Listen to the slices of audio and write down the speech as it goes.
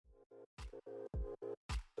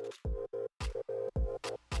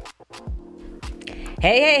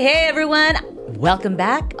Hey, everyone. Welcome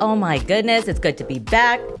back. Oh my goodness, it's good to be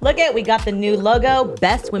back. Look at, we got the new logo,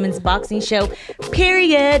 Best Women's Boxing Show,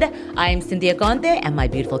 period. I'm Cynthia Conte and my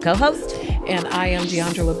beautiful co-host. And I am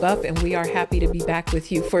Deandra LaBeouf, and we are happy to be back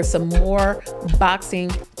with you for some more boxing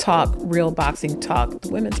talk, real boxing talk, the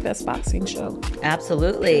Women's Best Boxing Show.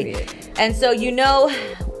 Absolutely. Period. And so,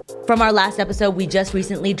 from our last episode, we just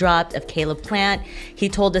recently dropped of Caleb Plant. He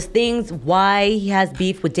told us things, why he has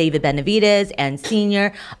beef with David Benavidez and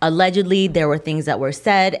Sr. Allegedly, there were things that were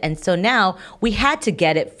said. And so now we had to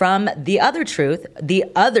get it from the other truth, the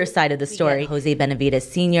other side of the story. Jose Benavidez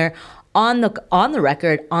Sr. on the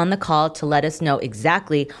record, on the call to let us know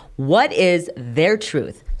exactly what is their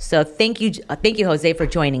truth. So thank you, Jose, for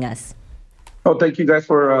joining us. Oh, thank you guys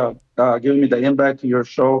for giving me the invite to your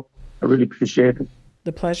show. I really appreciate it.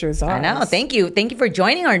 The pleasure is ours. I know. Thank you. Thank you for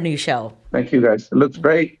joining our new show. Thank you, guys. It looks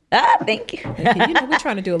great. Thank you. We're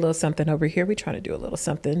trying to do a little something over here. We're trying to do a little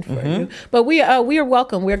something for you. But we are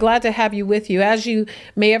welcome. We're glad to have you with you. As you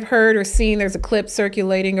may have heard or seen, there's a clip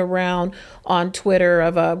circulating around on Twitter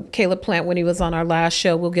of Caleb Plant when he was on our last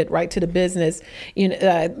show. We'll get right to the business.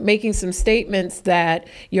 Making some statements that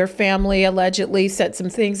your family allegedly said some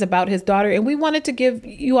things about his daughter. And we wanted to give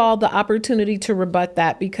you all the opportunity to rebut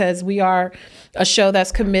that, because we are a show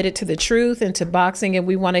that's committed to the truth and to boxing, and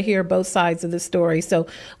we want to hear both sides of the story. So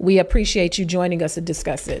we appreciate you joining us to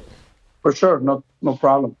discuss it. For sure. No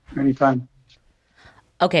problem. Anytime.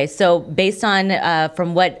 Okay, so based on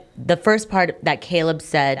from what the first part that Caleb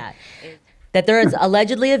said, that there is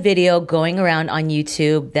allegedly a video going around on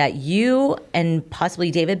YouTube that you and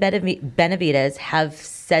possibly David Benavidez have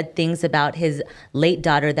said things about his late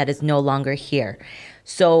daughter that is no longer here.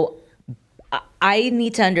 So I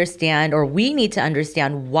need to understand, or we need to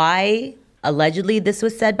understand, why allegedly this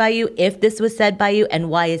was said by you, if this was said by you, and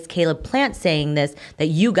why is Caleb Plant saying this, that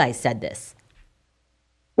you guys said this?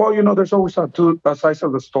 Well, there's always two sides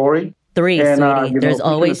of the story. Three, and, sweetie. There's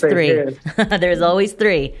always three. There's always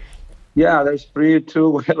three. Yeah, there's 3, 2,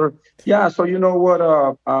 whatever. Yeah, so you know what?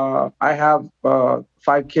 I have 5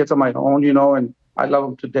 kids of my own, and I love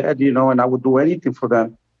them to death, and I would do anything for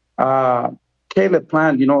them. Caleb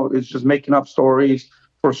Plant, is just making up stories.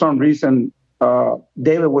 For some reason,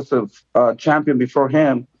 David was a champion before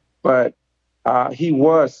him, but he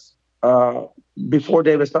was, before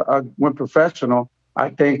David went professional, I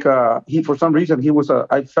think for some reason,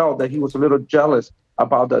 I felt that he was a little jealous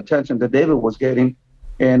about the attention that David was getting.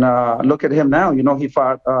 And look at him now, he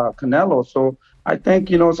fought Canelo. So I think,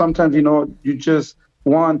 sometimes, you just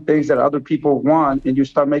want things that other people want, and you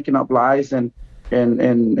start making up lies and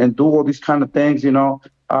do all these kind of things,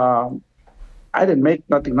 I didn't make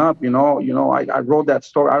nothing up, I wrote that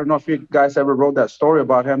story. I don't know if you guys ever wrote that story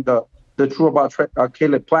about him, the truth about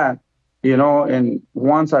Caleb Plant, and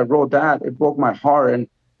once I wrote that, it broke my heart. And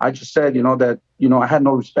I just said, that, I had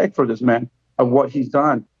no respect for this man, of what he's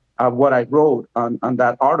done, of what I wrote on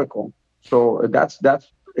that article. So that's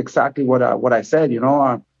exactly what I said,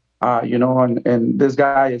 and this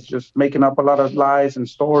guy is just making up a lot of lies and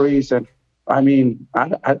stories. And I mean,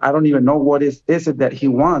 I don't even know what is it that he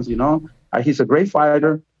wants, He's a great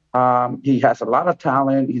fighter. He has a lot of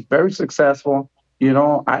talent. He's very successful.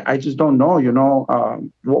 I just don't know,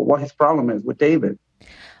 what his problem is with David.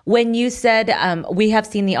 When you said, we have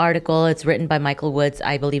seen the article, it's written by Michael Woods,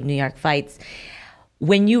 I believe, New York Fights.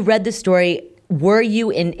 When you read the story, were you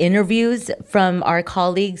in interviews from our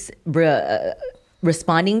colleagues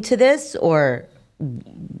responding to this, or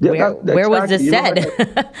where was this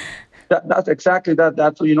said? That's exactly that.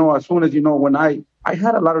 That's, as soon as, when I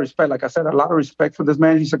had a lot of respect, like I said, a lot of respect for this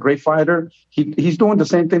man. He's a great fighter. He's doing the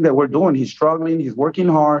same thing that we're doing. He's struggling. He's working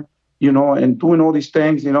hard, and doing all these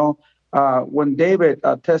things, When David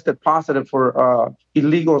tested positive for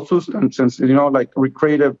illegal substances, like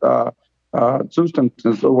recreative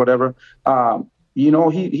substances or whatever,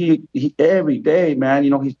 he every day, man,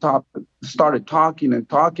 he started talking, and,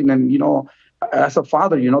 as a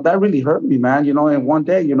father, that really hurt me, man, and one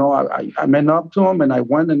day, I met up to him, and I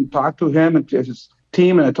went and talked to him and to his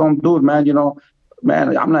team, and I told him, dude, man, I'm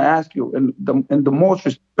going to ask you in the most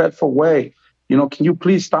respectful way, can you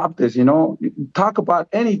please stop this? Talk about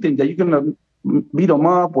anything that you're going to beat them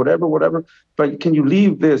up, whatever. But can you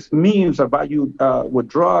leave this memes about you with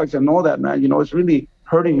drugs and all that, man? It's really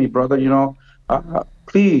hurting me, brother.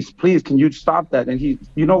 Please, can you stop that? And he,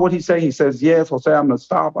 what he said? He says, yes, Jose, I'm going to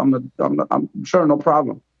stop. I'm sure, no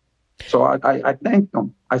problem. So I thanked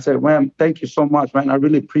him. I said, man, thank you so much, man. I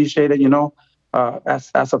really appreciate it.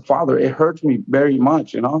 As a father, it hurts me very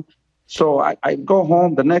much, So I go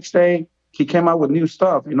home the next day. He came out with new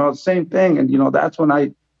stuff, the same thing. And, that's when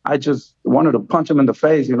I I just wanted to punch him in the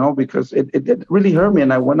face, because it did really hurt me.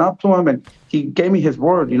 And I went up to him and he gave me his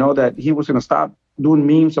word, that he was going to stop doing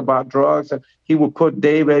memes about drugs. And he would put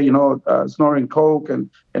David, snorting coke and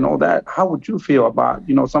all that. How would you feel about,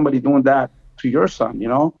 somebody doing that to your son,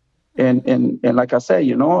 And like I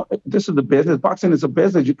say, this is the business. Boxing is a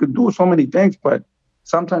business. You could do so many things, but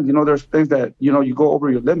sometimes, there's things that, you go over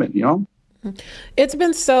your limit, It's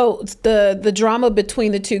been the drama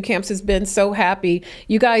between the two camps has been so happy.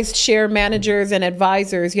 You guys share managers and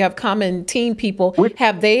advisors. You have common team people.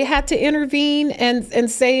 Have they had to intervene and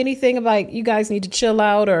say anything about you guys need to chill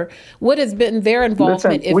out, or what has been their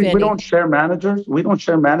involvement, if any? We don't share managers. We don't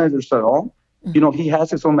share managers at all. He has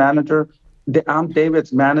his own manager. I'm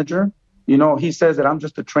David's manager. He says that I'm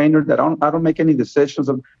just a trainer, that I don't make any decisions.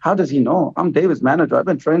 How does he know? I'm David's manager. I've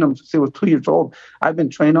been training him since he was 2 years old. I've been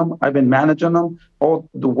training him. I've been managing him all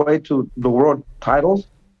the way to the world titles.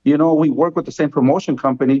 We work with the same promotion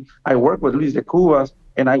company. I work with Luis de Cubas,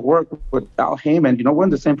 and I work with Al Heyman. We're in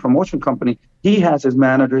the same promotion company. He has his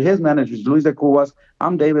manager. His manager is Luis de Cubas.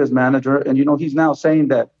 I'm David's manager. And, he's now saying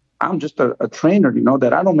that I'm just a trainer,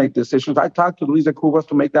 that I don't make decisions. I talked to Luis de Cubas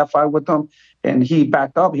to make that fight with him, and he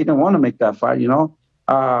backed up. He didn't want to make that fight,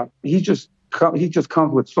 He just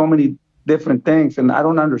comes with so many different things, and I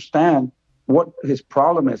don't understand what his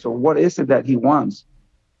problem is or what is it that he wants.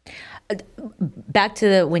 Back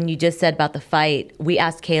to when you just said about the fight, we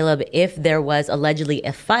asked Caleb if there was allegedly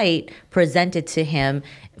a fight presented to him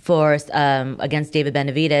for against David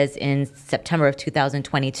Benavidez in September of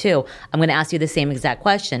 2022. I'm going to ask you the same exact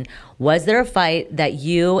question. Was there a fight that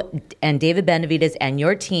you and David Benavidez and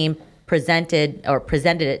your team presented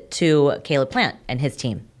it to Caleb Plant and his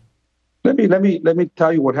team? Let me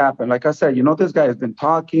tell you what happened. Like I said, this guy has been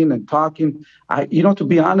talking and talking. To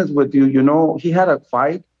be honest with you, he had a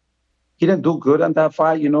fight. He didn't do good on that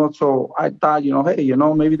fight, so I thought, hey,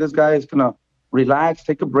 maybe this guy is going to relax,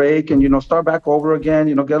 take a break, and, start back over again,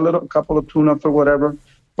 get a couple of tune-ups or whatever.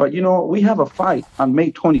 But, we have a fight on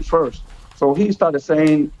May 21st. So he started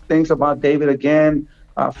saying things about David again,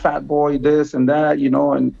 fat boy, this and that,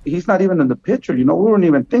 and he's not even in the picture, we weren't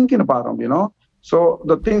even thinking about him, So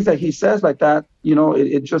the things that he says like that,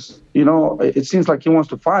 it just, it seems like he wants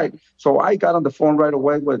to fight. So I got on the phone right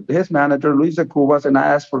away with his manager, Luis de Cubas, and I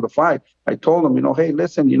asked for the fight. I told him, hey,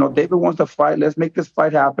 listen, David wants to fight. Let's make this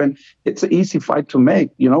fight happen. It's an easy fight to make.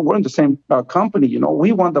 We're in the same company.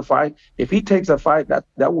 We want the fight. If he takes a fight, that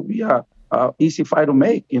would be a easy fight to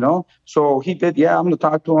make. So he did. Yeah, I'm going to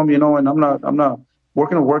talk to him. And I'm not. We're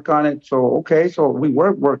going to work on it. So, okay. So we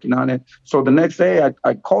were working on it. So the next day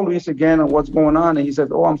I called Luis again and what's going on. And he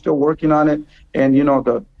said, I'm still working on it. And,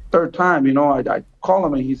 the third time, I call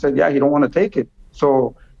him and he said, yeah, he don't want to take it.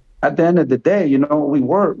 So at the end of the day, we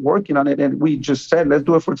were working on it and we just said, let's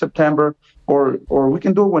do it for September or we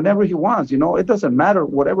can do it whenever he wants. It doesn't matter.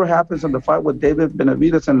 Whatever happens in the fight with David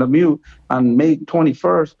Benavidez and Lemieux on May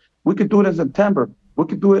 21st, we could do it in September. We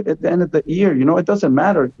could do it at the end of the year. It doesn't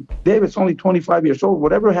matter. David's only 25 years old.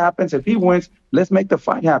 Whatever happens, if he wins, let's make the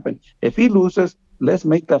fight happen. If he loses, let's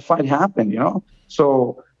make that fight happen,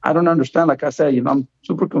 So I don't understand. Like I said, I'm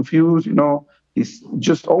super confused. He's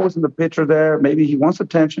just always in the picture there. Maybe he wants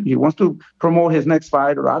attention. He wants to promote his next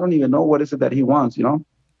fight, or I don't even know what is it that he wants,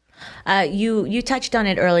 You touched on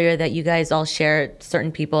it earlier that you guys all share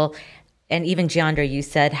certain people. And even Giandra, you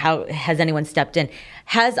said, how has anyone stepped in?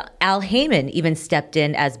 Has Al Heyman even stepped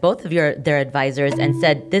in as both of their advisors and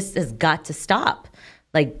said, this has got to stop?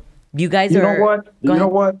 Like, you guys are... You know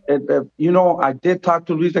what? I did talk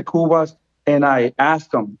to Luis de Cubas, and I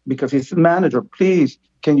asked him, because he's the manager, please,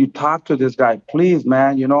 can you talk to this guy? Please,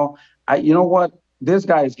 man, you know what? This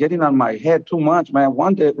guy is getting on my head too much, man.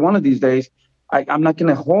 One of these days, I'm not going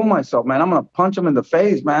to hold myself, man. I'm going to punch him in the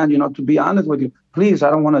face, man. To be honest with you, please, I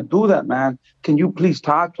don't want to do that, man. Can you please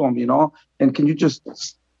talk to him, and can you just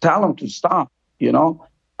tell him to stop,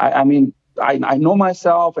 I mean, I know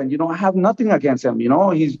myself and, I have nothing against him,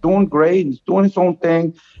 he's doing great. He's doing his own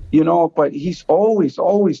thing, but he's always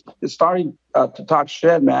starting to talk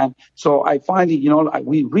shit, man. So I finally,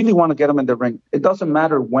 we really want to get him in the ring. It doesn't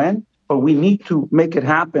matter when, but we need to make it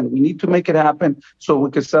happen. We need to make it happen so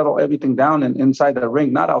we can settle everything down inside the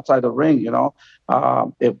ring, not outside the ring,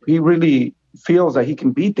 If he really feels that he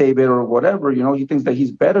can beat David or whatever, he thinks that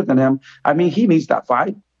he's better than him. I mean, he needs that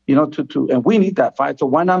fight, and we need that fight. So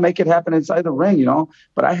why not make it happen inside the ring,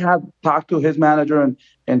 But I have talked to his manager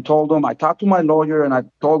and told him, I talked to my lawyer and I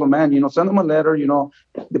told him, man, send him a letter,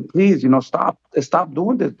 please, stop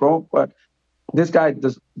doing this, bro. But this guy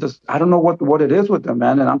does I don't know what it is with him,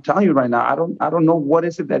 man. And I'm telling you right now, I don't know what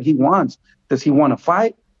is it that he wants. Does he want to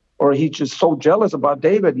fight? or he's just so jealous about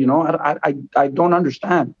David. I don't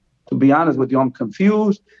understand. To be honest with you, I'm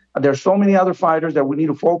confused. There's so many other fighters that we need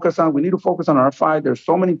to focus on. We need to focus on our fight. There's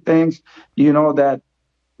so many things, that,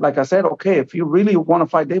 like I said, okay, if you really want to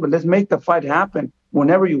fight David, let's make the fight happen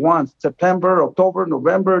whenever you want. September, October,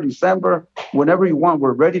 November, December, whenever you want.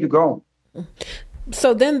 We're ready to go.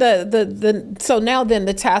 So then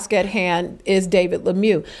the task at hand is David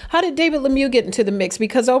Lemieux. How did David Lemieux get into the mix?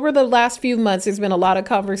 Because over the last few months, there's been a lot of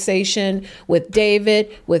conversation with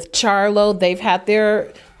David, with Charlo. They've had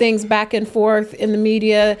their things back and forth in the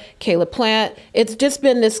media, Caleb Plant. It's just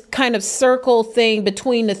been this kind of circle thing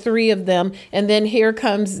between the three of them. And then here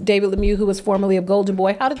comes David Lemieux, who was formerly of Golden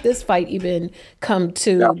Boy. How did this fight even come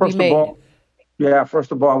to be made?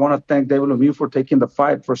 First of all, I want to thank David Lemieux for taking the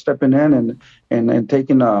fight, for stepping in and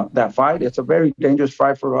taking that fight. It's a very dangerous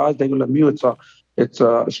fight for us. David Lemieux, it's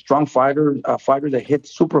a strong fighter, a fighter that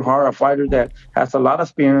hits super hard, a fighter that has a lot of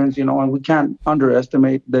experience, and we can't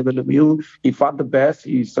underestimate David Lemieux. He fought the best.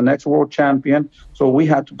 He's the next world champion. So we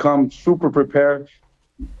had to come super prepared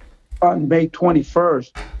on May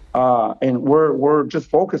 21st. And we're just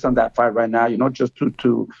focused on that fight right now, just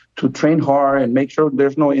to train hard and make sure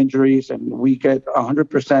there's no injuries and we get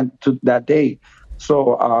 100% to that day.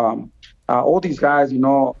 So all these guys,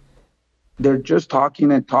 they're just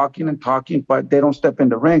talking and talking and talking, but they don't step in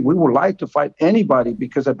the ring. We would like to fight anybody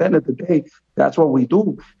because at the end of the day, that's what we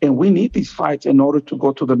do. And we need these fights in order to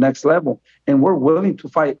go to the next level. And we're willing to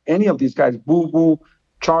fight any of these guys, Boo Boo,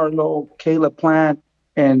 Charlo, Caleb Plant,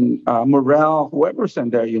 and Morrell, whoever's in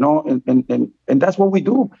there, and that's what we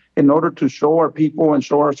do. In order to show our people and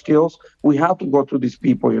show our skills, we have to go through these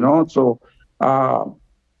people, So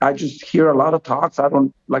I just hear a lot of talks. I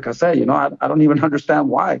don't, like I said, I don't even understand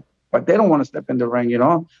why, but they don't want to step in the ring,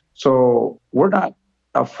 So we're not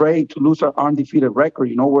afraid to lose our undefeated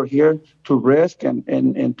record. We're here to risk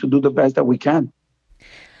and to do the best that we can.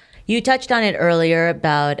 You touched on it earlier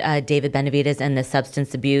about David Benavidez and the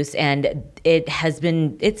substance abuse, and it's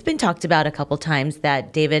been talked about a couple times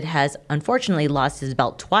that David has unfortunately lost his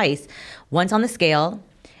belt twice, once on the scale,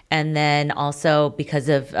 and then also because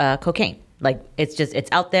of cocaine. Like it's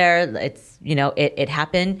out there. It's it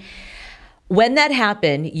happened. When that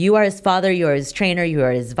happened, you are his father, you are his trainer, you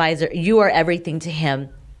are his advisor, you are everything to him.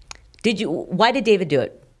 Why did David do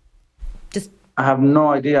it? I have no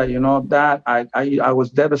idea, that I was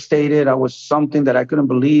devastated. I was something that I couldn't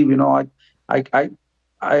believe, I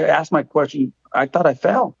asked my question. I thought I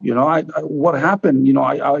fell, what happened?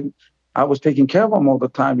 I was taking care of him all the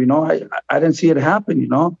time, I didn't see it happen,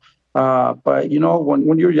 but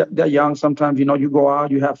when you're that young, sometimes, you go out,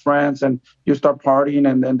 you have friends and you start partying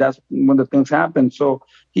and that's when the things happen. So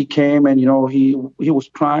he came and, he was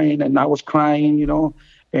crying and I was crying,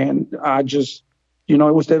 and I just, it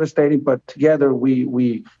was devastating, but together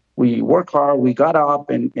we worked hard. We got up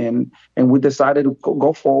and we decided to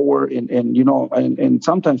go forward. And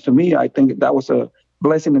sometimes to me, I think that was a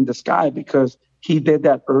blessing in the sky because he did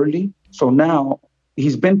that early. So now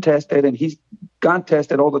he's been tested and he's gone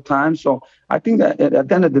tested all the time. So I think that at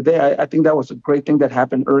the end of the day, I think that was a great thing that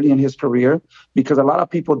happened early in his career because a lot of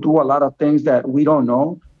people do a lot of things that we don't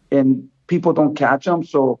know and people don't catch them.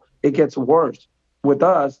 So it gets worse. With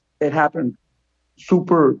us, it happened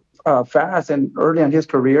super fast and early in his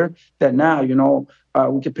career that now,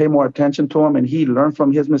 we can pay more attention to him and he learned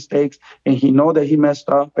from his mistakes and he know that he messed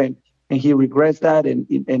up and he regrets that. And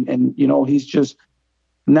he's just,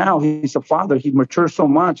 now he's a father. He matures so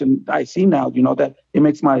much. And I see now, that it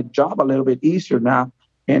makes my job a little bit easier now.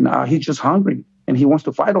 And he's just hungry and he wants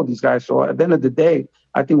to fight all these guys. So at the end of the day,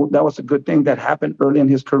 I think that was a good thing that happened early in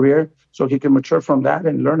his career so he can mature from that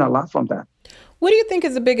and learn a lot from that. What do you think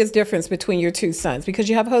is the biggest difference between your two sons? Because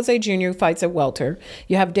you have Jose Jr. who fights at welter.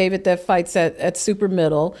 You have David that fights at super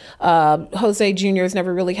middle. Jose Jr. has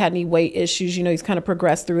never really had any weight issues. He's kind of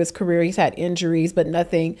progressed through his career. He's had injuries, but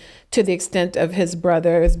nothing to the extent of his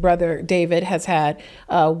brother. His brother, David, has had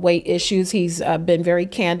weight issues. He's been very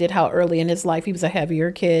candid how early in his life he was a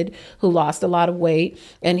heavier kid who lost a lot of weight,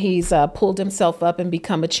 and he's pulled himself up and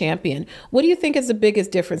become a champion. What do you think is the biggest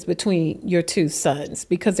difference between your two sons?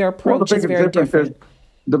 Because their approach is very different.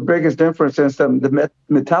 The biggest difference is the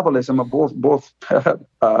metabolism of both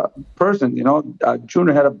persons.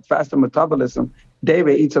 Junior had a faster metabolism.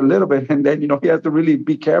 David eats a little bit, and then he has to really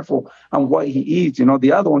be careful on what he eats.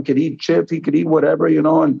 The other one could eat chips, he could eat whatever,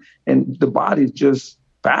 and the body's just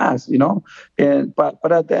fast, And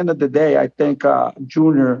but at the end of the day, I think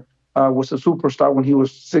Junior was a superstar when he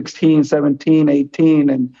was 16, 17,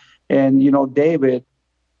 18, and David,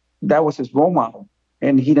 that was his role model.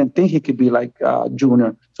 And he didn't think he could be like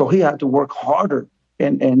Junior. So he had to work harder.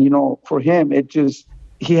 And for him,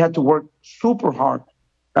 he had to work super hard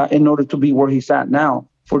in order to be where he's at now.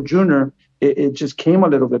 For Junior, it just came a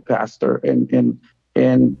little bit faster, and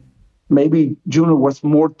maybe Junior was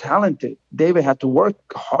more talented. David had to work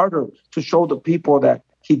harder to show the people that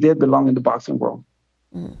he did belong in the boxing world.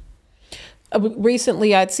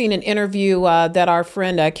 Recently, I'd seen an interview that our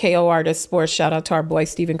friend KO Artist Sports, shout out to our boy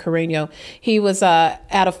Steven Carreño, he was at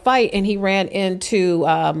a fight and he ran into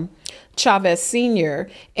Chavez Sr.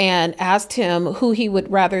 and asked him who he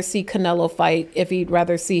would rather see Canelo fight, if he'd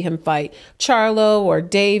rather see him fight Charlo or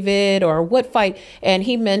David or what fight. And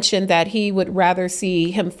he mentioned that he would rather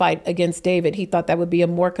see him fight against David. He thought that would be a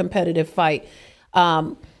more competitive fight.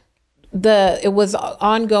 It was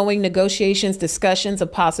ongoing negotiations, discussions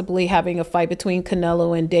of possibly having a fight between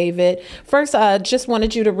Canelo and David. First, just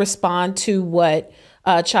wanted you to respond to what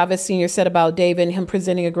Chavez Sr. said about David and him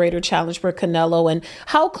presenting a greater challenge for Canelo, and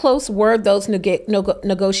how close were those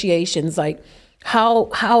negotiations? Like,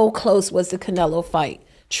 how close was the Canelo fight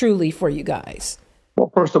truly for you guys?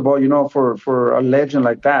 Well, first of all, for a legend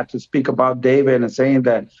like that to speak about David and saying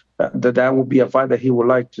that would be a fight that he would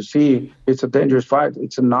like to see, it's a dangerous fight.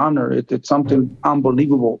 It's an honor. It's something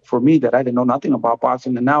unbelievable for me that I didn't know nothing about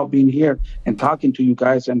boxing. And now being here and talking to you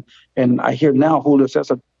guys, and I hear now Julio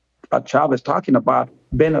Cesar Chavez talking about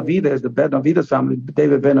Benavidez, the Benavidez family,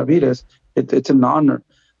 David Benavidez. It's an honor.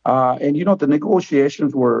 And, the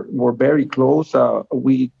negotiations were very close.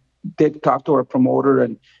 We did talk to our promoter,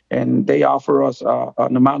 and they offer us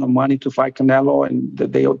an amount of money to fight Canelo, and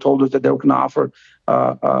they told us that they were going to offer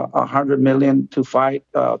 $100 million to fight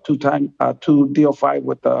two deal fight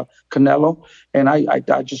with Canelo. And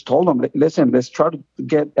I just told them, listen, let's try to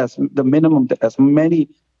get the minimum, as many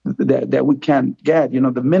that we can get,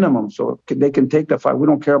 the minimum, so they can take the fight. We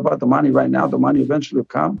don't care about the money right now. The money eventually will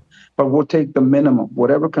come, but we'll take the minimum.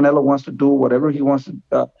 Whatever Canelo wants to do, whatever he wants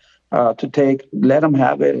to take, let him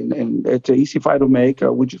have it. And it's an easy fight to make.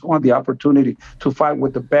 We just want the opportunity to fight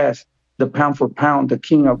with the best, the pound for pound, the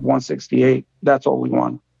king of 168. That's all we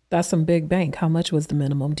want. That's some big bank. How much was the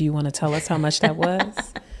minimum? Do you want to tell us how much that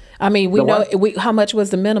was? I mean, we know how much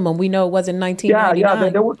was the minimum. We know it wasn't 1999.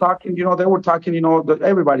 Yeah, they were talking,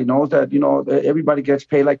 everybody knows that, everybody gets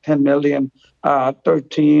paid like 10 million,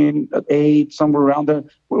 13, 8, somewhere around there.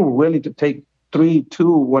 We were willing to take 3,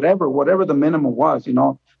 2, whatever the minimum was,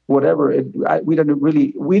 whatever. We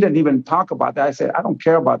didn't even talk about that. I said, I don't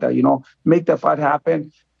care about that, make that fight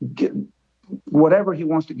happen. Whatever he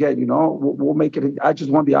wants to get, we'll make it. I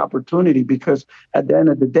just want the opportunity, because at the end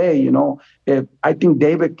of the day, if I think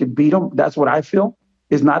David could beat him, that's what I feel.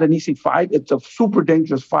 It's not an easy fight. It's a super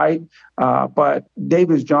dangerous fight. But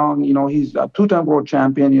David's young, he's a 2-time world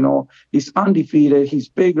champion, he's undefeated, he's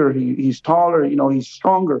bigger, he's taller, he's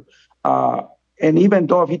stronger. And even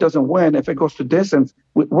though if he doesn't win, if it goes to distance,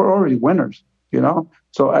 we're already winners,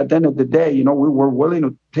 So at the end of the day, we were willing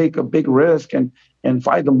to take a big risk and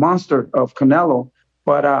fight the monster of Canelo.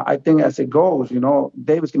 But I think as it goes,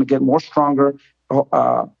 David's going to get more stronger.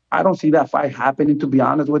 I don't see that fight happening, to be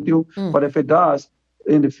honest with you. But if it does,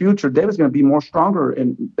 in the future, David's going to be more stronger.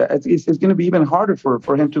 And it's going to be even harder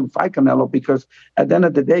for him to fight Canelo, because at the end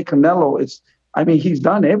of the day, Canelo, he's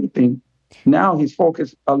done everything. Now he's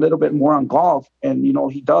focused a little bit more on golf. And,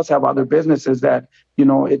 he does have other businesses that,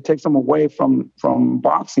 it takes him away from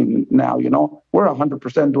boxing now. We're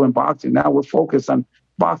 100% doing boxing. Now we're focused on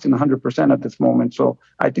boxing 100% at this moment. So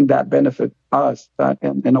I think that benefits us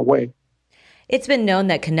in a way. It's been known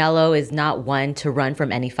that Canelo is not one to run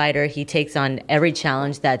from any fighter. He takes on every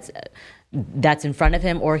challenge that's in front of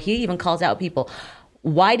him, or he even calls out people.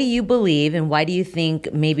 Why do you believe, and why do you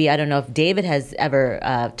think, maybe, I don't know if David has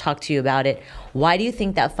ever talked to you about it, why do you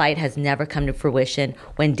think that fight has never come to fruition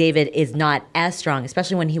when David is not as strong,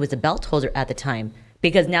 especially when he was a belt holder at the time?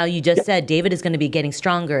 Because now you just said David is going to be getting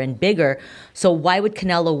stronger and bigger. So why would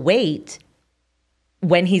Canelo wait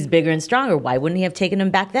when he's bigger and stronger? Why wouldn't he have taken him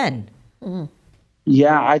back then?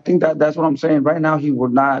 Yeah, I think that's what I'm saying. Right now, he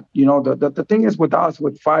would not. The thing is with us,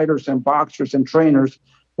 with fighters and boxers and trainers,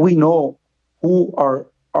 we know who are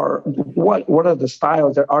what are the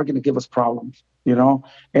styles that are going to give us problems,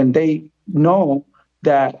 and they know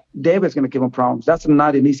that David's going to give them problems. That's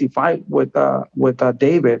not an easy fight with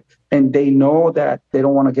David, and they know that they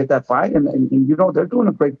don't want to get that fight, and they're doing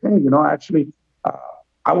a great thing. Actually,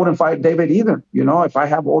 I wouldn't fight David either. If I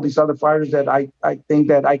have all these other fighters that I think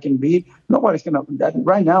that I can beat, nobody's going to.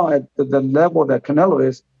 Right now, at the level that Canelo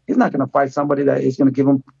is, he's not going to fight somebody that is going to give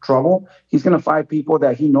him trouble. He's going to fight people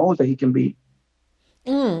that he knows that he can beat.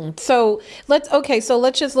 So let's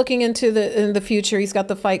just looking into in the future. He's got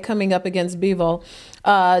the fight coming up against Bivol.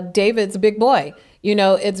 David's a big boy. You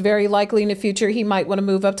know, it's very likely in the future he might want to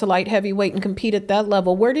move up to light heavyweight and compete at that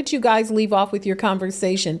level. Where did you guys leave off with your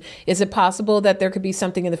conversation? Is it possible that there could be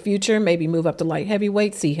something in the future, maybe move up to light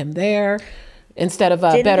heavyweight, see him there instead of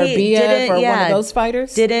Benavidez or one of those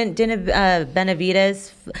fighters? Didn't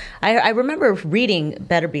Benavidez? I remember reading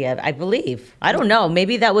Benavidez, I believe. I don't know.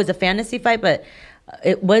 Maybe that was a fantasy fight, but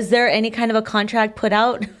was there any kind of a contract put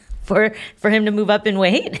out for him to move up in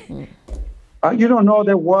weight? You don't know.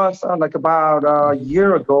 There was like about a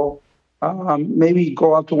year ago, maybe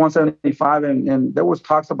go up to 175, and there was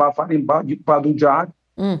talks about fighting Badu Jag,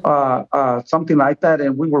 something like that,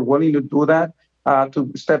 and we were willing to do that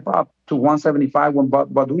to step up to 175 when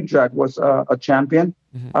Badu Jag was a champion.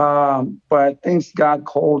 But things got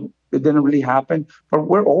cold. It didn't really happen. But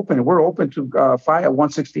we're open. We're open to fight at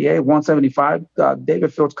 168, 175.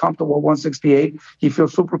 David feels comfortable at 168. He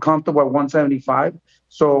feels super comfortable at 175.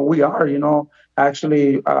 So we are,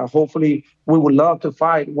 actually, hopefully, we would love to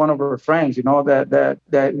fight one of our friends,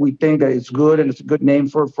 that we think that it's good and it's a good name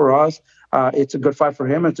for us. It's a good fight for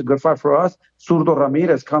him. It's a good fight for us. Zurdo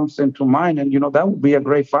Ramirez comes into mind, and, that would be a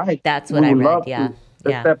great fight. That's what I read, to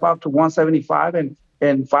step up to 175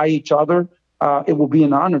 and fight each other. It will be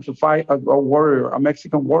an honor to fight a warrior, a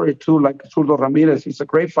Mexican warrior, too, like Zurdo Ramirez. He's a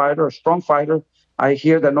great fighter, a strong fighter. I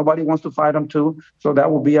hear that nobody wants to fight him, too. So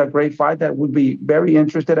that will be a great fight. That would be very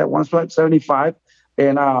interested at 175.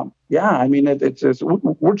 And, it's just,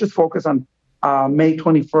 we're just focused on May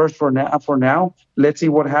 21st for now. Let's see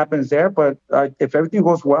what happens there. But if everything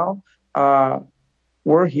goes well,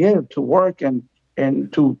 we're here to work and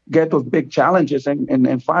to get those big challenges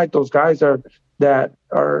and fight those guys that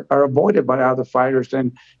are avoided by other fighters.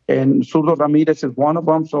 And Zurdo Ramirez is one of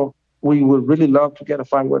them. So we would really love to get a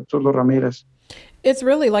fight with Zurdo Ramirez. It's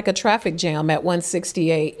really like a traffic jam at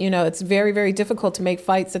 168. It's very, very difficult to make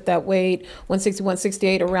fights at that weight, 160,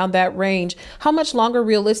 168, around that range. How much longer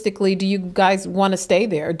realistically do you guys want to stay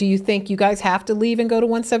there? Do you think you guys have to leave and go to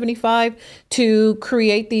 175 to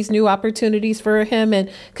create these new opportunities for him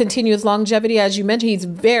and continue his longevity? As you mentioned, he's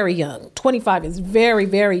very young. 25 is very,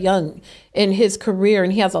 very young in his career,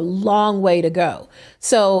 and he has a long way to go.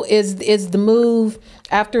 So is the move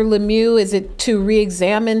after Lemieux, is it to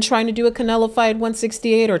re-examine trying to do a Canelo fight at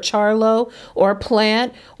 168 or Charlo or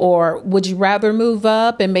Plant, or would you rather move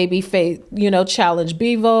up and maybe challenge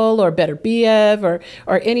Bivol or Beterbiev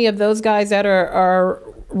or any of those guys that are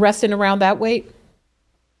resting around that weight?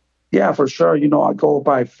 Yeah, for sure. I go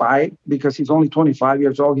by fight because he's only 25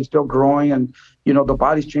 years old. He's still growing, and the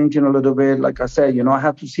body's changing a little bit. Like I said, I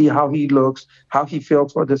have to see how he looks, how he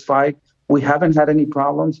feels for this fight. We haven't had any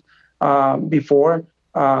problems before.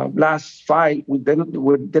 Last fight, we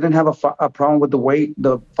didn't have a problem with the weight.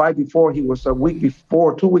 The fight before, he was 2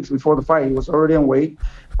 weeks before the fight, he was already on weight.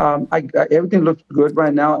 Everything looks good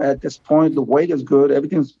right now at this point. The weight is good.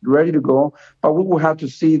 Everything's ready to go. But we will have to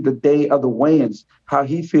see the day of the weigh-ins, how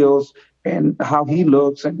he feels and how he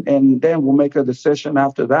looks. And then we'll make a decision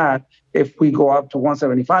after that if we go up to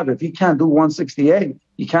 175. If he can't do 168,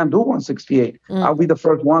 he can't do 168. I'll be the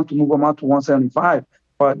first one to move him up to 175.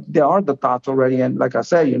 But there are the thoughts already. And like I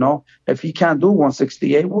said, if he can't do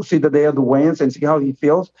 168, we'll see the day of the weigh-ins and see how he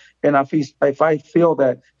feels. And if I feel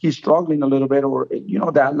that he's struggling a little bit, or,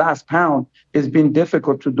 that last pound is being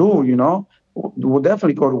difficult to do, we'll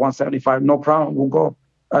definitely go to 175. No problem. We'll go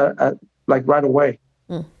right away.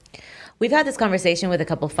 We've had this conversation with a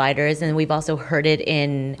couple fighters, and we've also heard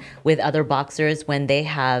it with other boxers when they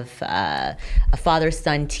have a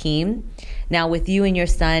father-son team. Now, with you and your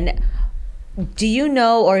son, do you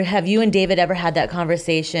know, or have you and David ever had that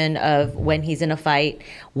conversation of when he's in a fight,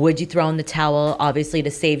 would you throw in the towel, obviously,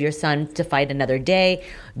 to save your son to fight another day?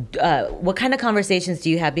 What kind of conversations do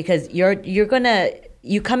you have? Because you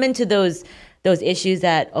come into those issues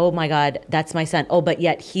that, oh my God, that's my son. Oh, but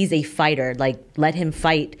yet he's a fighter. Like, let him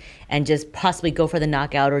fight and just possibly go for the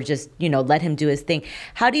knockout, or just, let him do his thing.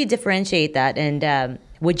 How do you differentiate that? And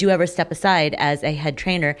would you ever step aside as a head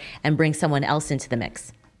trainer and bring someone else into the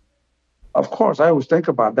mix? Of course, I always think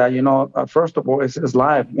about that. First of all, it's his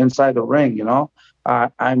life inside the ring,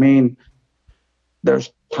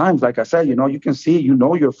 there's times, like I said, you can see,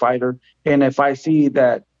 you're a fighter. And if I see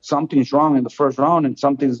that something's wrong in the first round and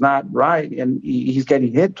something's not right and he's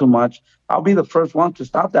getting hit too much, I'll be the first one to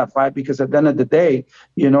stop that fight, because at the end of the day,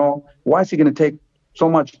 why is he going to take so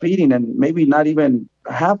much beating and maybe not even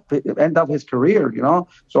end up his career,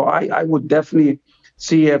 So I would definitely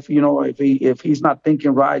see if he's not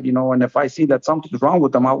thinking right, and if I see that something's wrong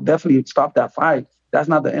with him, I'll definitely stop that fight. That's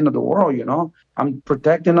not the end of the world, I'm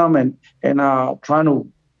protecting him and trying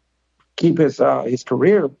to keep his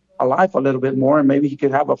career alive a little bit more, and maybe he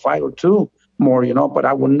could have a fight or two more, but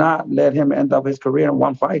I will not let him end up his career in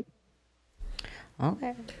one fight.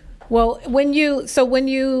 Okay. Well, when you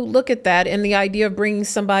look at that and the idea of bringing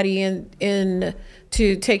somebody in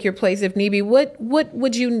to take your place if need be, what were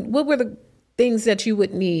the things that you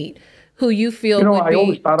would need? Who you feel would be? I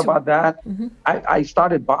always thought about that. Mm-hmm. I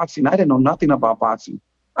started boxing. I didn't know nothing about boxing.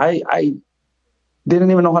 I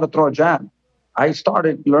didn't even know how to throw a jab. I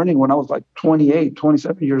started learning when I was like 28,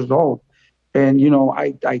 27 years old. And,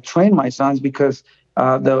 I trained my sons because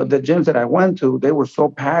the gyms that I went to, they were so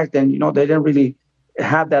packed and, they didn't really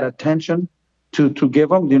have that attention to give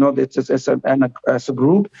them, as a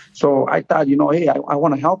group. So I thought, hey, I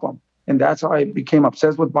want to help them. And that's how I became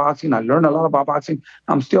obsessed with boxing. I learned a lot about boxing.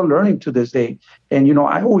 I'm still learning to this day. And,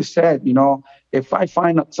 I always said, if I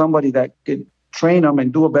find somebody that could train them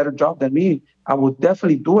and do a better job than me, I would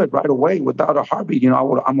definitely do it right away without a heartbeat.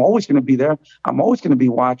 I'm always going to be there. I'm always going to be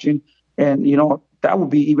watching. And, that would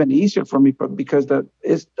be even easier for me because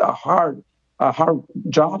it's a hard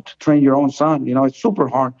job to train your own son. It's super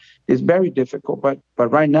hard. It's very difficult. But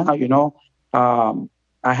right now,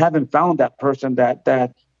 I haven't found that person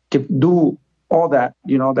that can do all that,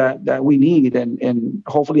 that we need. And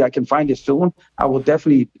hopefully I can find it soon. I will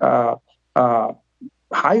definitely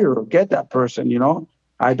hire or get that person.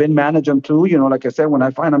 I've been managing too. Like I said, when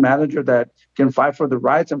I find a manager that can fight for the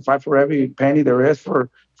rights and fight for every penny there is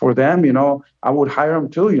for them, I would hire them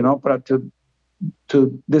too. But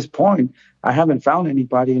to this point, I haven't found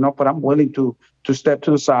anybody. But I'm willing to step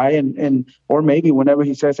to the side and or maybe whenever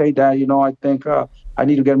he says, "Hey, Dad, I think I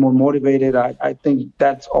need to get more motivated. I think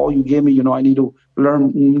that's all you give me. I need to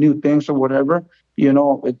learn new things or whatever."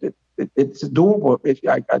 It's doable.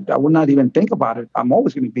 I would not even think about it. I'm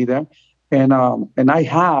always going to be there. And I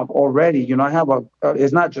have already, I have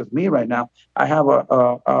it's not just me right now. I have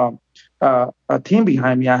a team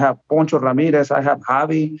behind me. I have Poncho Ramirez. I have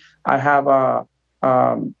Javi. I have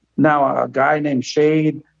now a guy named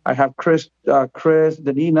Shade. I have Chris,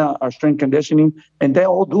 Danina, our strength conditioning, and they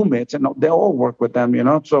all do mitts and they all work with them,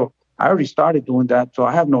 So I already started doing that. So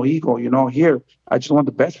I have no ego, here. I just want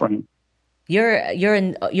the best for him. You're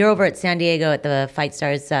over at San Diego at the Fight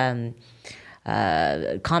Stars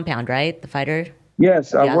compound, right? The fighter.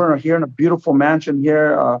 Yes, we're here in a beautiful mansion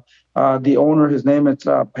here. The owner, his name is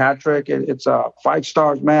Patrick. It's Fight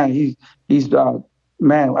Stars, man. He's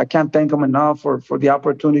man. I can't thank him enough for the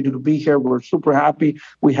opportunity to be here. We're super happy.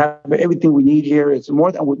 We have everything we need here. It's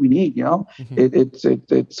more than what we need, Mm-hmm.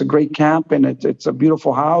 It's a great camp and it's a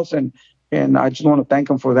beautiful house and I just want to thank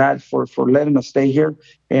them for that, for letting us stay here.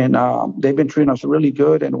 And they've been treating us really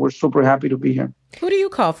good, and we're super happy to be here. Who do you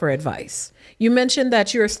call for advice? You mentioned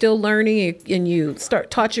that you're still learning and you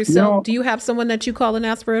taught yourself. Do you have someone that you call and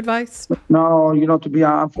ask for advice? No, to be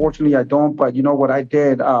honest, unfortunately, I don't. But what I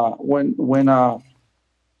did when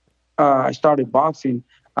I started boxing,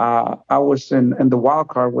 I was in the wild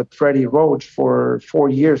card with Freddie Roach for 4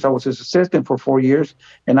 years. I was his assistant for 4 years,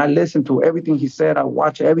 and I listened to everything he said. I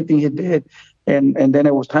watched everything he did, and then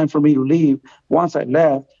it was time for me to leave. Once I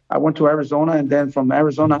left, I went to Arizona, and then from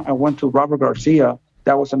Arizona, I went to Robert Garcia.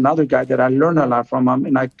 That was another guy that I learned a lot from him,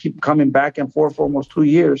 and I keep coming back and forth for almost 2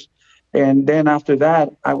 years. And then after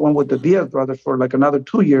that, I went with the Diaz brothers for like another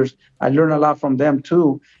 2 years. I learned a lot from them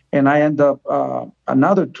too. And I end up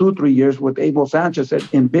another 2-3 years with Abel Sanchez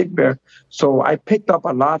in Big Bear. So I picked up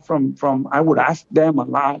a lot from I would ask them a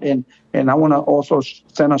lot. And I want to also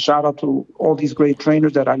send a shout out to all these great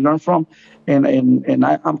trainers that I learned from. And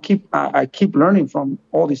I keep learning from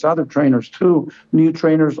all these other trainers too, new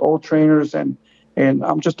trainers, old trainers. And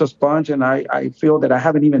I'm just a sponge. And I feel that I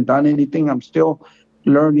haven't even done anything. I'm still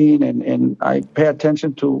learning and I pay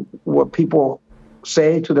attention to what people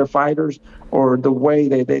say to their fighters or the way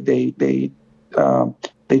they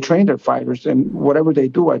train their fighters, and whatever they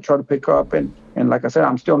do, I try to pick up. And like I said,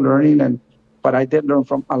 I'm still learning, but I did learn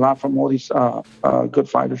a lot from all these good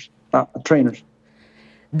fighters, trainers.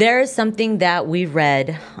 There is something that we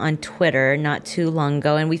read on Twitter not too long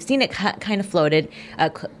ago, and we've seen it kind of floated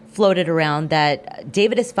around that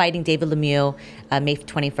David is fighting David Lemieux May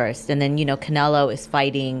 21st, and then Canelo is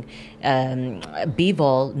fighting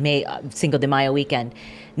Bivol Cinco de Mayo weekend.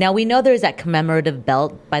 Now we know there's that commemorative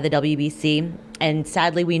belt by the WBC, and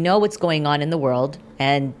sadly we know what's going on in the world,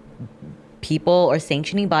 and people or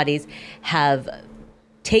sanctioning bodies have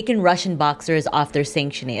taken Russian boxers off their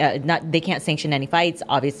sanctioning. They can't sanction any fights,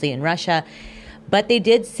 obviously, in Russia, but they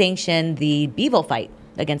did sanction the Bivol fight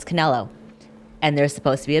against Canelo. And there's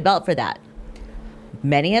supposed to be a belt for that.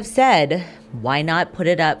 Many have said, why not put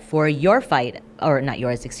it up for your fight, or not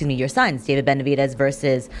yours, your son's, David Benavidez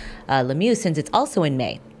versus Lemieux, since it's also in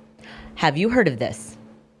May. Have you heard of this?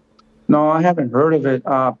 No, I haven't heard of it.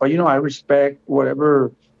 But I respect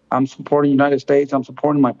whatever. I'm supporting United States. I'm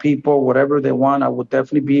supporting my people. Whatever they want, I would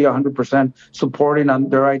definitely be 100% supporting on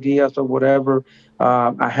their ideas or whatever.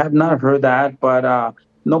 I have not heard that, but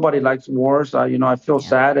nobody likes wars. I feel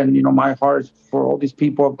Yeah. sad, and my heart is for all these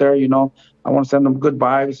people up there. I want to send them good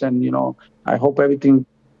vibes, and I hope everything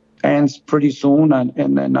ends pretty soon.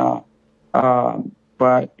 And then,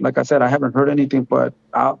 but like I said, I haven't heard anything. But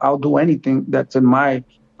I'll do anything that's in my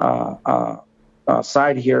uh, uh,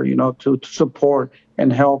 side here, to support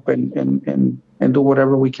and help and do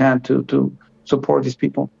whatever we can to support these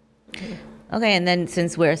people. Okay, and then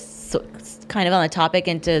since we're kind of on the topic,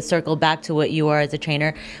 and to circle back to what you are as a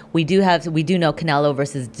trainer, we do know Canelo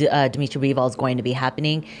versus Dimitri Bivol is going to be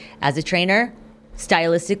happening. As a trainer,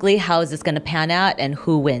 stylistically, how is this going to pan out, and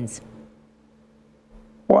who wins?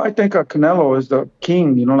 Well, I think Canelo is the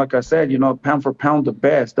king. Like I said, pound for pound, the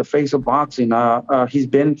best, the face of boxing. He's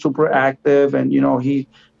been super active, and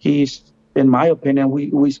he's, in my opinion,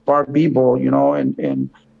 we spar Bivol, and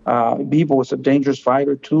Bivol is a dangerous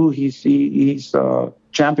fighter too. He's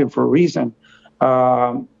champion for a reason.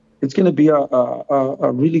 It's going to be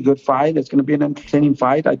a really good fight. It's going to be an entertaining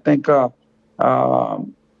fight. I think.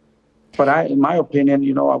 But in my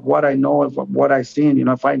opinion, of what I know, of what I've seen,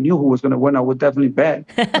 if I knew who was going to win, I would definitely bet.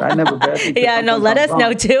 But I never bet. Yeah, no, let us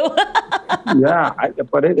know too. Yeah,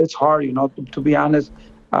 but it's hard, to be honest.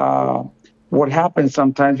 What happens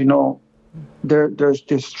sometimes, there's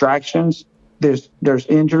distractions, there's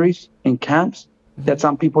injuries in camps that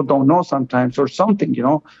some people don't know sometimes, or something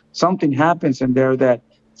happens in there that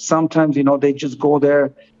sometimes, they just go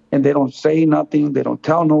there and they don't say nothing, they don't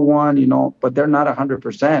tell no one, but they're not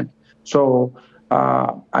 100%. So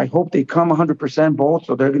I hope they come 100% both,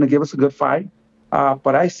 so they're going to give us a good fight.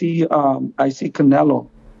 But I see Canelo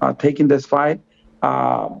taking this fight.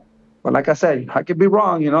 But like I said, I could be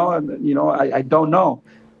wrong, I don't know.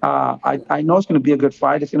 I know it's going to be a good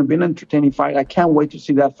fight. It's going to be an entertaining fight. I can't wait to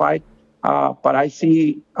see that fight. But I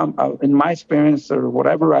see, in my experience or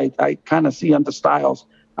whatever, I kind of see on the styles,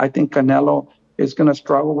 I think Canelo is going to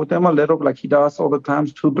struggle with them a little, like he does all the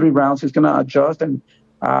times. 2-3 rounds, he's going to adjust, and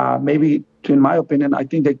maybe, in my opinion, I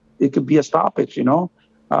think that it could be a stoppage.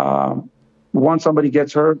 Once somebody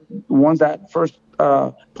gets hurt, once that first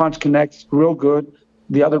punch connects real good,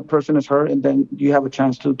 the other person is hurt, and then you have a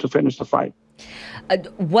chance to finish the fight.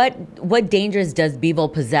 What dangers does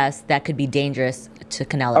Bivol possess that could be dangerous to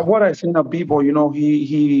Canelo? What I've seen of Bivol,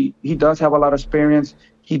 he does have a lot of experience.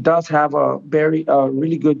 He does have a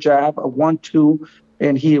really good jab, a 1-2,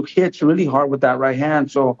 and he hits really hard with that right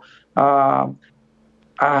hand. So,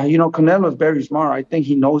 Canelo is very smart. I think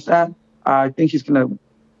he knows that. I think he's going to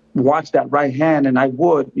watch that right hand, and I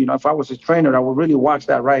would, if I was his trainer, I would really watch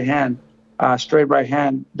that right hand, straight right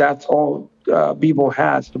hand. That's all Bivol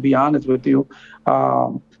has, to be honest with you.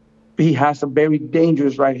 He has a very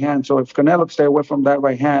dangerous right hand. So if Canelo stay away from that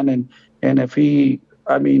right hand, and if he,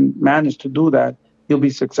 managed to do that, he'll be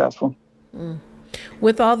successful.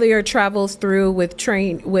 With all your travels through with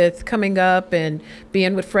coming up and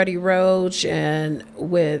being with Freddie Roach and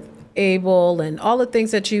with Abel and all the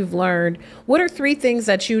things that you've learned, what are 3 things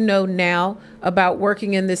that you know now about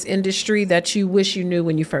working in this industry that you wish you knew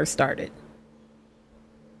when you first started?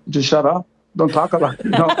 Just shut up. Don't talk about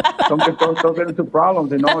it. Don't get into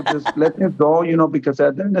problems. Just let it go. Because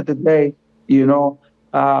at the end of the day,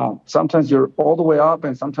 sometimes you're all the way up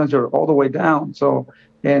and sometimes you're all the way down. So,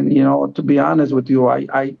 and to be honest with you,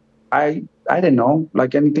 I didn't know,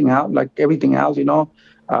 like everything else.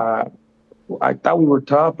 I thought we were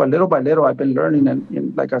tough, but little by little, I've been learning.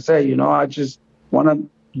 And like I say, I just want to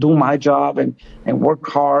do my job and work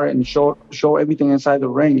hard and show everything inside the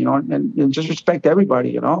ring, and just respect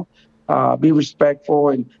everybody, be respectful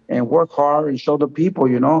and work hard and show the people,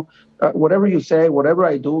 whatever you say, whatever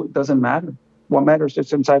I do, it doesn't matter. What matters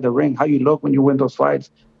is inside the ring, how you look when you win those fights.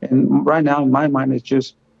 And right now, in my mind, it's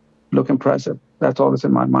just look impressive. That's all that's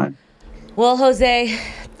in my mind. Well, Jose,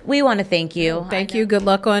 we want to thank you. Thank you. Good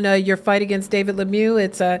luck on your fight against David Lemieux.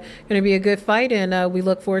 It's going to be a good fight, and we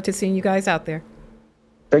look forward to seeing you guys out there.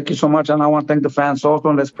 Thank you so much. And I want to thank the fans also.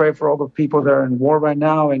 And let's pray for all the people that are in war right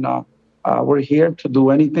now. And we're here to do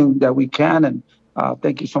anything that we can. And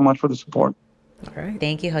thank you so much for the support. All right.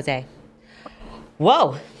 Thank you, Jose.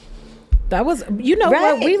 Whoa. That was, what we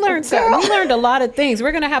learned. We learned a lot of things.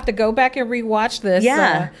 We're going to have to go back and rewatch this.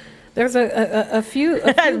 Yeah. There's a few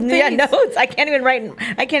things. Yeah, notes. I can't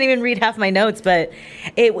even read half my notes, but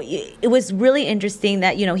it was really interesting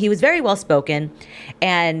that, he was very well spoken,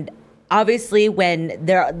 and obviously when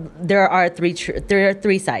there are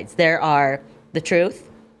three sides. There are the truth,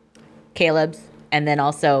 Caleb's, and then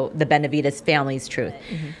also the Benavidez family's truth.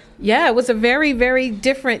 Mm-hmm. Yeah, it was a very, very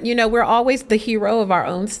different, we're always the hero of our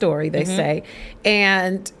own story, they say.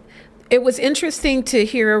 And it was interesting to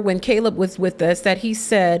hear when Caleb was with us that he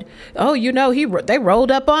said, oh, they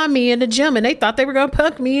rolled up on me in the gym and they thought they were going to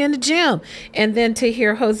punk me in the gym. And then to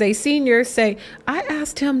hear Jose Sr. say, I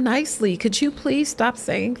asked him nicely, could you please stop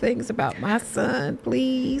saying things about my son,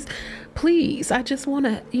 please? Please, I just want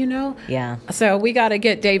to, Yeah. So we got to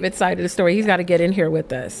get David's side of the story. He's got to get in here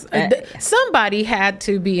with us. Somebody had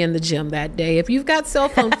to be in the gym that day. If you've got cell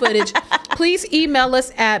phone footage, please email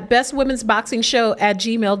us at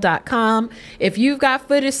bestwomensboxingshow@gmail.com. If you've got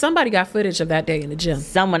footage, somebody got footage of that day in the gym.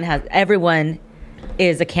 Everyone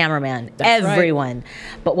is a cameraman. That's everyone. Right.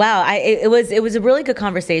 But wow, it was a really good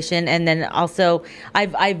conversation. And then also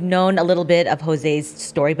I've known a little bit of Jose's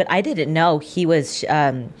story, but I didn't know he was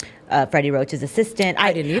Freddie Roach's assistant.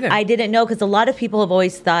 I didn't either. I didn't know, because a lot of people have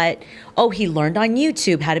always thought, oh, he learned on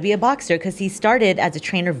YouTube how to be a boxer, because he started as a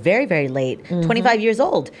trainer very, very late, 25 years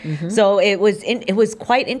old. So it was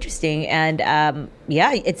quite interesting. And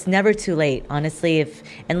yeah, it's never too late, honestly.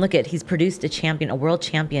 And look he's produced a world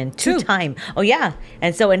champion two-time. Oh yeah,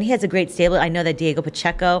 and he has a great stable. I know that Diego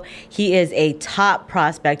Pacheco, he is a top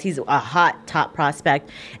prospect. He's a hot top prospect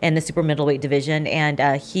in the super middleweight division, and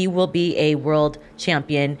he will be a world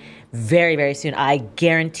champion very, very soon. I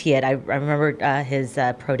guarantee it. I remember his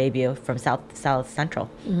pro debut from South Central.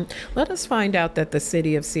 Let us find out that the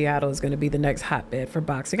city of Seattle is going to be the next hotbed for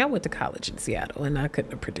boxing. I went to college in Seattle, and I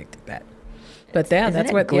couldn't have predicted that. But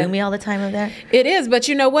that's what gloomy all the time over there. It is, but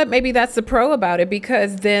you know what? Maybe that's the pro about it,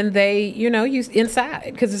 because then they, you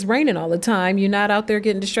inside, because it's raining all the time. You're not out there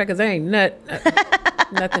getting distracted. There ain't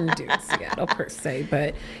nothing to do in Seattle per se.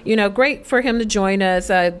 But great for him to join us,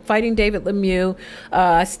 fighting David Lemieux.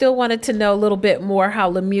 I still wanted to know a little bit more how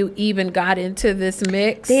Lemieux even got into this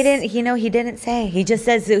mix. He didn't say. He just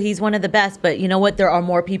says that he's one of the best. But you know what? There are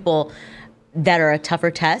more people that are a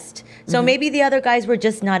tougher test. So maybe the other guys were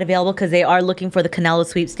just not available because they are looking for the Canelo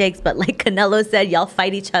sweepstakes. But like Canelo said, y'all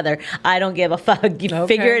fight each other. I don't give a fuck. You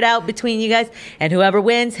figure it out between you guys. And whoever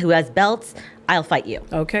wins, who has belts, I'll fight you.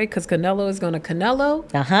 Okay, because Canelo is going to Canelo.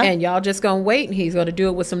 And y'all just going to wait. And he's going to do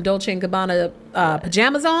it with some Dolce & Gabbana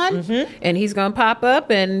pajamas on. And he's going to pop up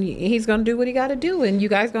and he's going to do what he got to do. And you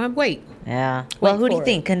guys going to wait. Yeah. Well, who do you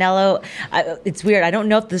think? Canelo, it's weird. I don't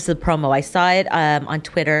know if this is a promo. I saw it on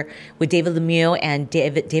Twitter with David Lemieux and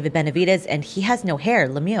David Benavidez, and he has no hair,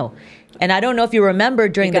 Lemieux. And I don't know if you remember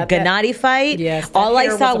during the Gennady fight, all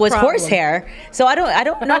I saw was horsehair. So I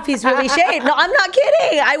don't know if he's really shaved. No, I'm not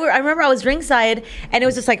kidding. I remember I was ringside, and it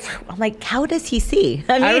was just like, I'm like, how does he see?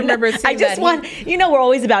 I remember seeing that. We're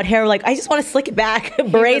always about hair. Like, I just want to slick it back,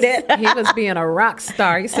 braid it. He was being a rock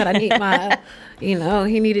star. He said, I need my...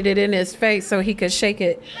 he needed it in his face so he could shake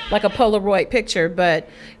it like a Polaroid picture. But,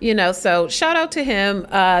 so shout out to him,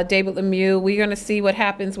 David Lemieux. We're going to see what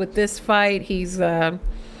happens with this fight. He's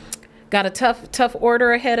got a tough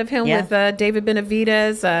order ahead of him with David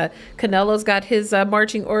Benavidez. Canelo's got his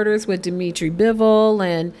marching orders with Dimitri Bivol.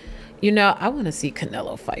 And, I want to see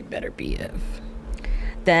Canelo fight Benavidez.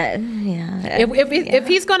 If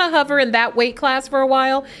he's going to hover in that weight class for a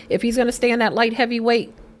while, if he's going to stay in that light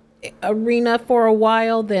heavyweight arena for a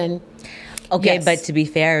while, then but to be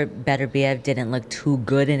fair, Beterbiev didn't look too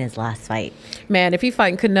good in his last fight. Man, if he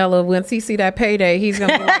fighting Canelo, once he see that payday, he's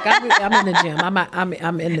gonna be like, I'm in the gym.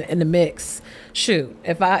 I'm in the mix. Shoot,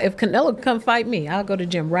 if Canelo come fight me, I'll go to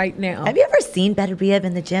the gym right now. Have you ever seen Beterbiev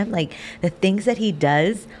in the gym? Like the things that he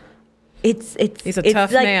does. He's a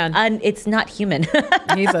tough man. It's not human.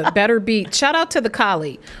 He's a better beat. Shout out to the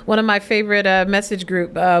Kali, one of my favorite message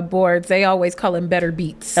group boards. They always call him Better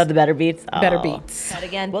Beats. Oh, the Better Beats. Better Beats. But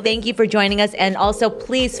again, thank you for joining us, and also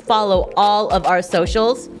please follow all of our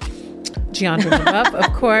socials. Giandra LaBeouf,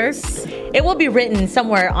 of course. It will be written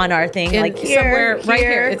somewhere on our thing, like somewhere right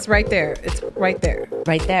here. It's right there. It's right there.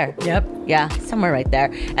 Right there. Yep. Yeah, somewhere right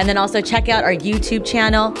there. And then also check out our YouTube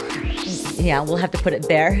channel. Yeah, we'll have to put it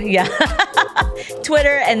there. Yeah.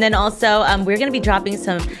 Twitter, and then also we're going to be dropping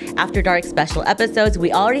some After Dark special episodes.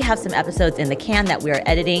 We already have some episodes in the can that we are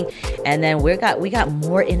editing, and then we got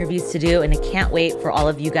more interviews to do, and I can't wait for all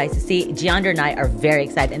of you guys to see. Giandra and I are very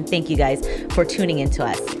excited, and thank you guys for tuning in to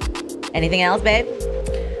us. Anything else, babe?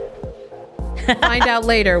 Find out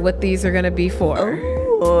later what these are going to be for.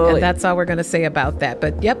 Ooh. And that's all we're going to say about that.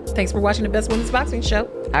 But yep, thanks for watching the Best Women's Boxing Show.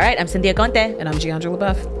 All right, I'm Cynthia Conte. And I'm Giandra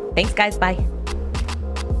LaBeouf. Thanks, guys. Bye.